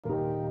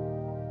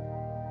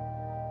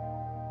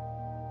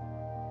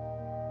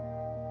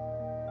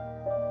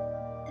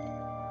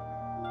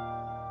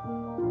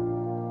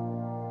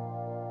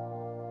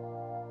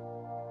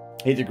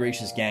Hey there,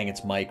 gracious gang,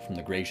 it's Mike from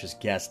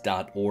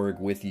thegraciousguest.org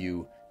with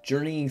you,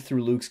 journeying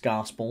through Luke's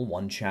Gospel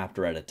one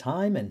chapter at a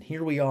time, and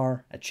here we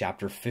are at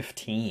chapter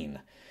 15.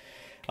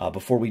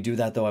 Before we do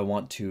that, though, I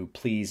want to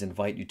please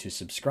invite you to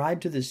subscribe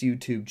to this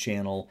YouTube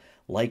channel,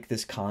 like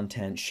this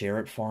content, share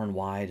it far and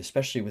wide,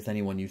 especially with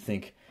anyone you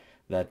think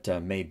that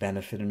may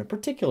benefit in a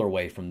particular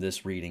way from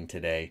this reading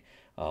today,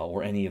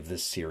 or any of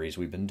this series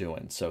we've been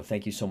doing. So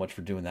thank you so much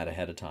for doing that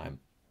ahead of time.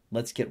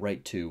 Let's get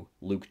right to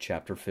Luke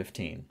chapter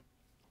 15.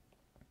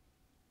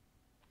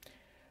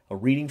 A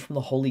reading from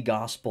the Holy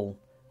Gospel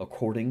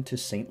according to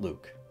St.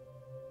 Luke.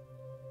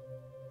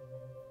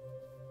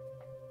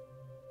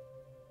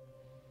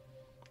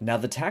 Now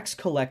the tax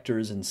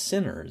collectors and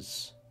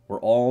sinners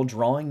were all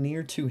drawing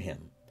near to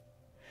him,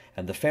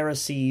 and the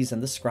Pharisees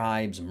and the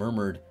scribes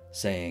murmured,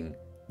 saying,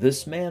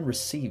 "This man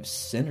receives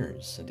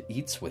sinners and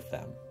eats with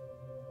them."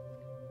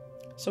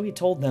 So he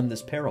told them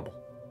this parable.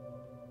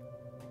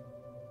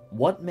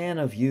 What man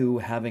of you,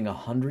 having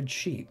 100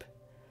 sheep,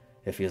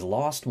 if he has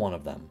lost one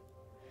of them,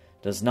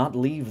 does not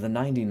leave the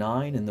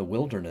 99 in the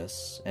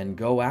wilderness and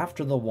go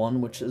after the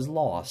one which is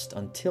lost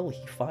until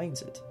he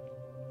finds it?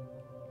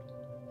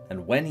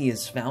 And when he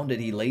has found it,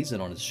 he lays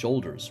it on his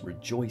shoulders,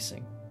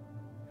 rejoicing.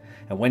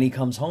 And when he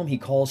comes home, he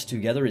calls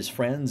together his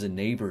friends and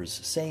neighbors,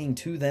 saying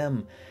to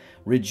them,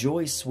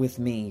 "Rejoice with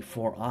me,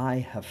 for I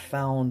have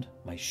found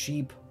my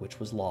sheep which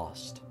was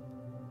lost."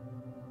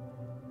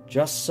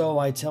 Just so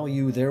I tell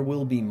you, there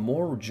will be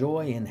more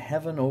joy in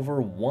heaven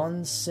over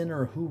one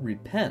sinner who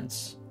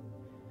repents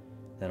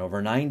than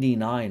over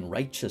 99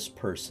 righteous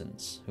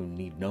persons who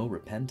need no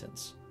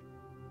repentance.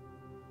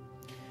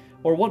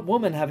 Or what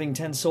woman, having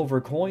 10 silver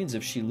coins,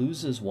 if she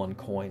loses one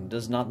coin,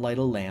 does not light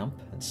a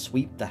lamp and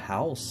sweep the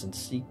house and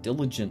seek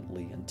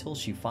diligently until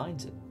she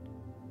finds it?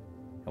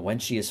 And when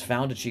she has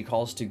found it, she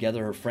calls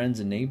together her friends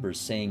and neighbors,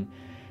 saying,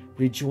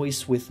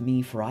 "Rejoice with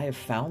me, for I have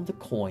found the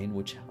coin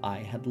which I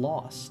had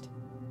lost."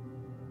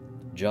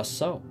 Just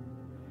so,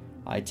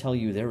 I tell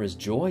you, there is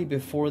joy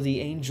before the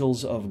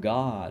angels of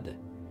God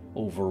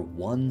over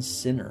one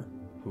sinner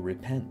who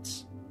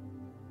repents.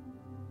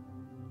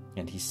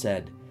 And he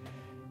said,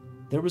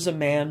 there was a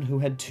man who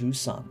had 2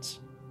 sons.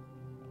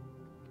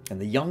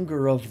 And the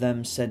younger of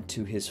them said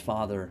to his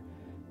father,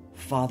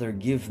 "Father,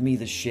 give me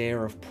the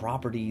share of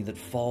property that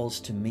falls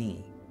to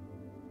me."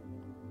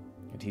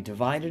 And he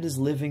divided his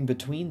living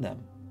between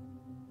them.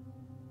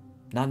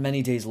 Not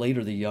many days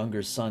later, the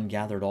younger son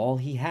gathered all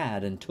he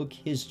had and took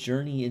his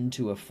journey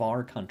into a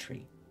far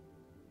country.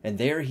 And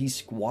there he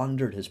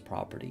squandered his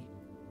property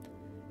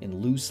in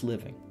loose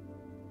living.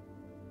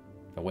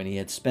 And when he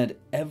had spent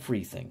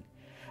everything,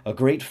 a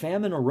great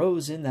famine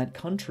arose in that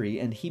country,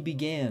 and he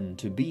began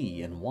to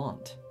be in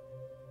want.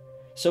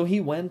 So he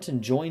went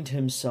and joined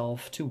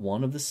himself to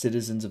one of the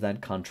citizens of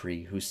that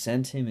country, who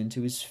sent him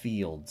into his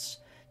fields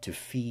to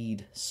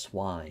feed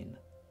swine.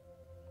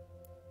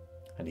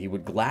 And he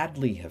would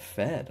gladly have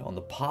fed on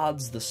the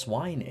pods the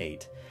swine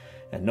ate,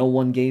 and no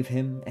one gave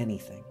him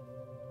anything.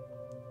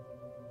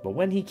 But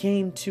when he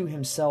came to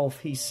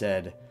himself, he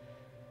said,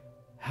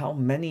 "How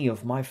many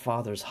of my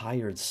father's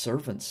hired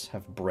servants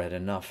have bread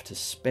enough to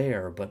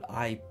spare, but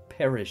I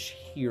perish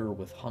here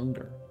with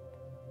hunger?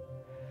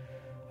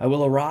 I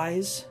will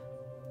arise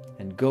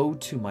and go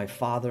to my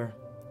father,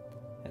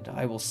 and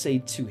I will say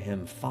to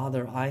him,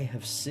 'Father, I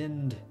have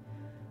sinned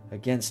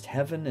against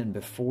heaven and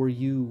before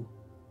you.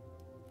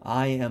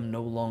 I am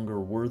no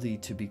longer worthy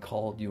to be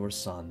called your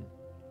son.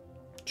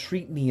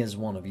 Treat me as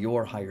one of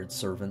your hired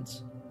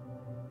servants.'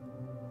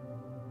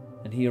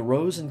 And he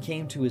arose and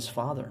came to his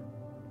father.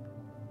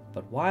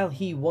 But while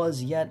he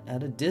was yet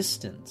at a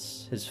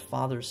distance, his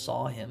father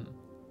saw him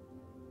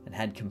and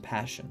had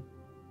compassion,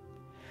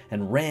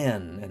 and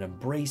ran and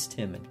embraced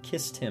him and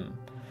kissed him.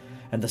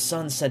 And the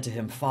son said to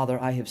him,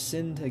 'Father, I have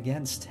sinned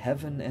against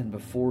heaven and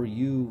before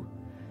you.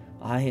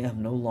 I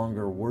am no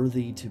longer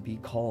worthy to be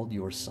called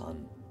your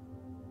son.'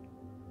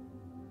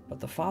 But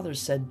the father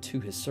said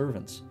to his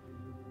servants,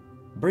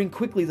 'Bring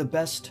quickly the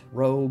best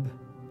robe,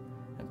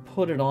 and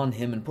put it on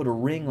him, and put a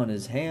ring on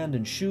his hand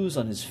and shoes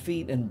on his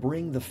feet, and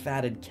bring the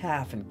fatted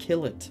calf and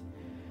kill it,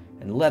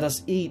 and let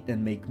us eat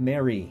and make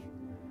merry.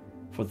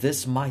 For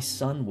this my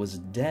son was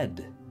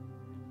dead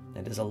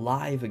and is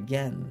alive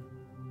again.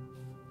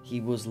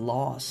 He was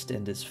lost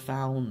and is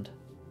found.'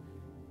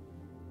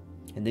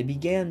 And they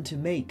began to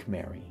make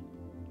merry.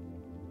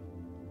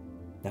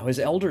 Now his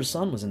elder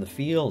son was in the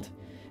field,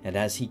 and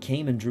as he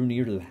came and drew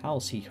near to the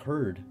house, he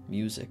heard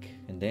music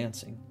and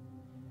dancing.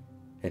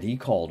 And he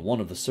called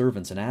one of the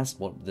servants and asked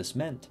what this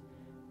meant.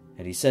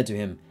 And he said to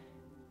him,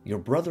 'Your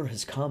brother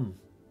has come,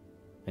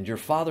 and your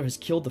father has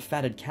killed the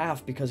fatted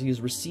calf, because he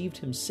has received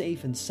him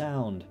safe and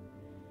sound.'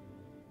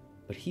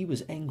 But he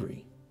was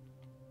angry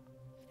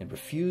and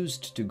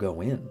refused to go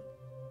in.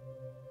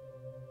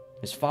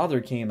 His father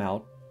came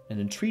out and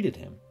entreated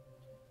him.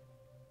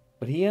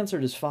 But he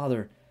answered his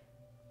father,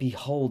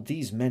 'Behold,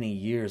 these many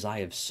years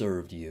I have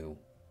served you,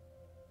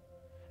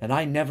 and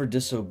I never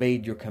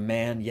disobeyed your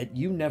command, yet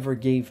you never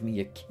gave me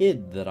a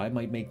kid that I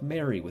might make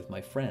merry with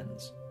my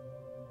friends.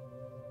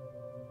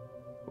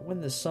 But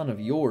when this son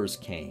of yours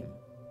came,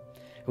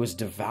 who has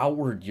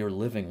devoured your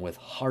living with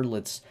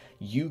harlots,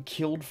 you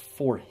killed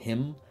for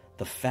him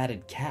the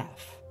fatted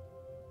calf."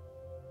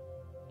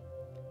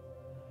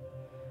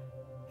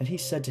 And he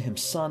said to him,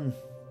 "Son,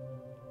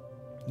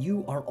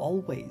 you are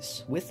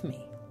always with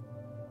me,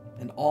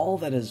 and all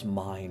that is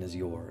mine is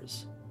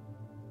yours.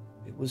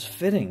 It was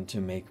fitting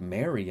to make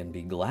merry and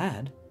be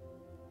glad,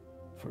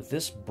 for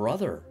this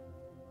brother,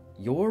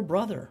 your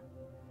brother,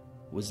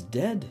 was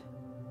dead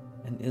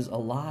and is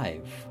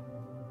alive.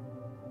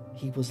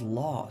 He was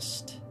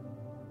lost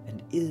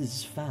and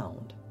is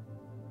found."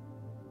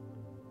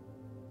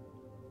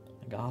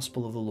 The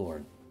Gospel of the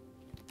Lord.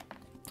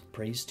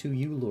 Praise to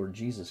you, Lord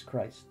Jesus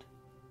Christ.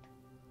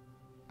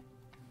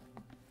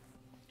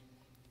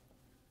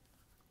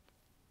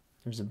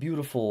 There's a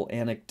beautiful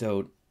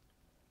anecdote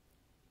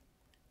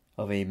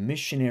of a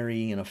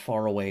missionary in a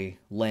faraway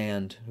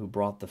land who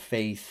brought the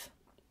faith,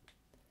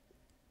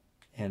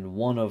 and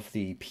one of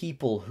the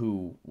people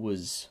who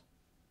was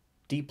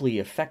deeply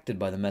affected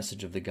by the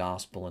message of the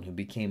gospel and who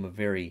became a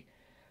very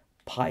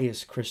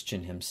pious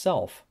Christian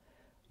himself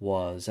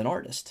was an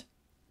artist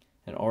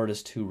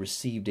who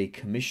received a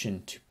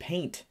commission to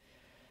paint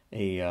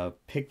a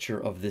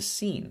picture of this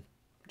scene,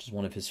 which is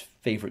one of his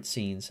favorite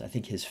scenes, I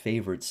think his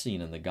favorite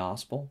scene in the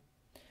gospel.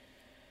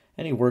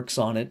 And he works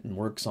on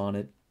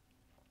it,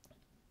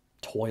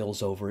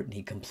 toils over it, and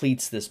he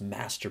completes this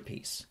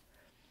masterpiece.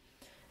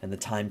 And the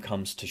time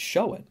comes to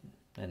show it,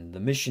 and the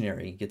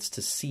missionary gets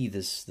to see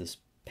this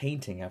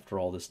painting after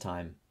all this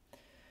time.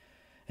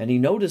 And he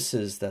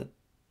notices that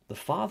the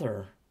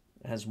father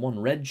has one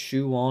red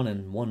shoe on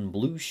and one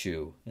blue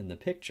shoe in the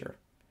picture.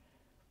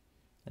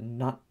 And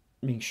not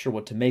being sure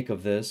what to make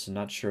of this, and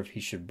not sure if he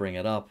should bring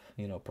it up.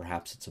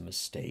 Perhaps it's a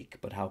mistake,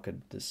 but how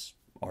could this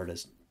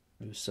artist,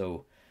 who's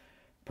so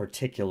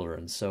particular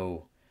and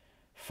so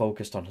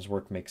focused on his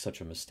work, make such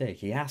a mistake?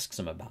 He asks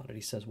him about it.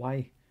 He says,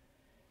 "Why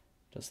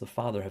does the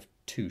father have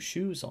two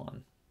shoes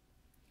on?"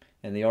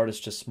 And the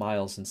artist just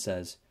smiles and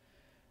says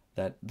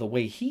that the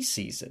way he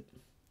sees it,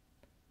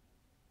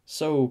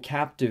 so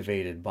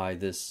captivated by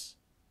this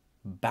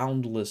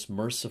boundless,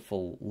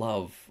 merciful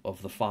love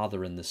of the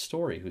Father in this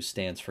story, who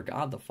stands for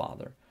God the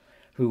Father,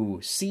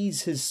 who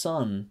sees his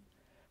son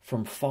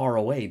from far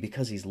away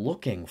because he's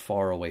looking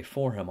far away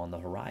for him on the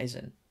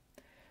horizon,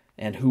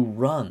 and who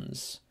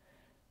runs.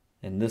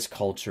 In this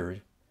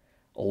culture,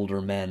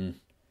 older men,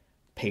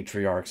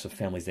 patriarchs of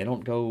families, they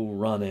don't go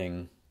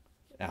running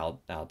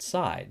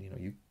outside.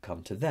 You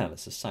come to them.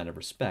 It's a sign of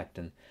respect.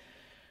 And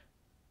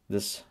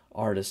this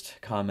artist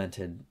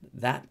commented,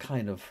 that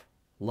kind of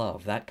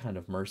love, that kind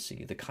of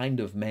mercy, the kind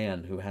of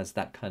man who has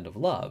that kind of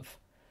love,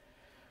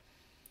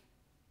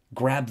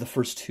 grabbed the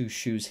first two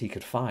shoes he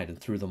could find and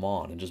threw them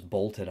on and just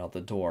bolted out the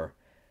door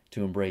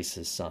to embrace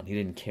his son. He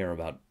didn't care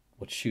about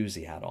what shoes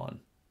he had on.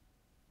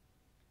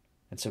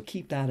 And so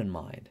keep that in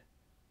mind.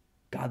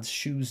 God's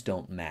shoes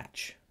don't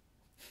match.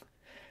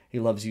 He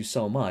loves you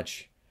so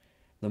much,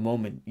 the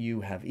moment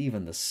you have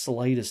even the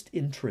slightest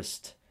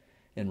interest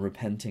in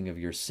repenting of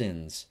your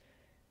sins,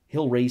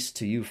 he'll race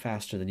to you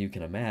faster than you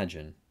can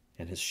imagine,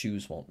 and his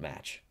shoes won't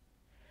match.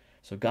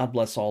 So God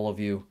bless all of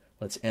you.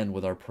 Let's end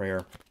with our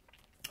prayer.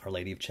 Our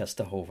Lady of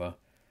Czestochowa.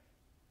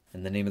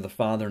 In the name of the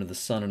Father, and of the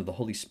Son, and of the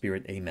Holy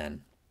Spirit.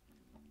 Amen.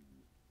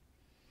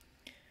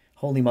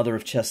 Holy Mother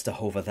of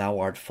Czestochowa, thou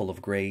art full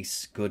of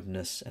grace,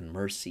 goodness, and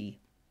mercy.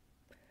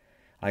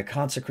 I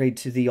consecrate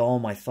to thee all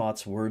my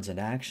thoughts, words, and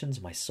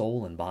actions, my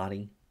soul and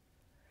body.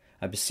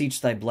 I beseech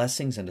thy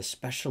blessings, and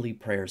especially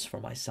prayers for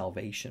my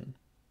salvation.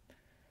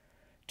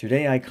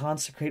 Today I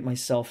consecrate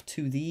myself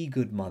to thee,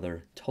 good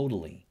Mother,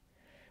 totally,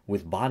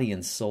 with body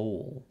and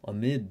soul,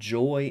 amid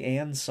joy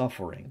and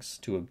sufferings,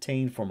 to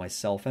obtain for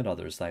myself and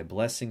others thy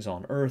blessings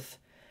on earth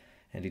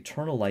and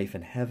eternal life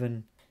in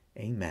heaven.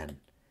 Amen.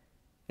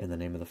 In the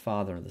name of the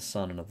Father, and of the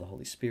Son, and of the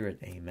Holy Spirit.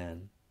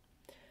 Amen.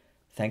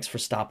 Thanks for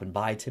stopping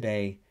by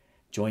today.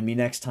 Join me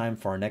next time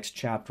for our next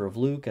chapter of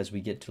Luke as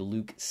we get to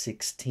Luke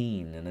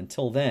 16. And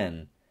until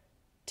then,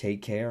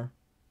 take care.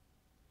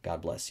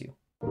 God bless you.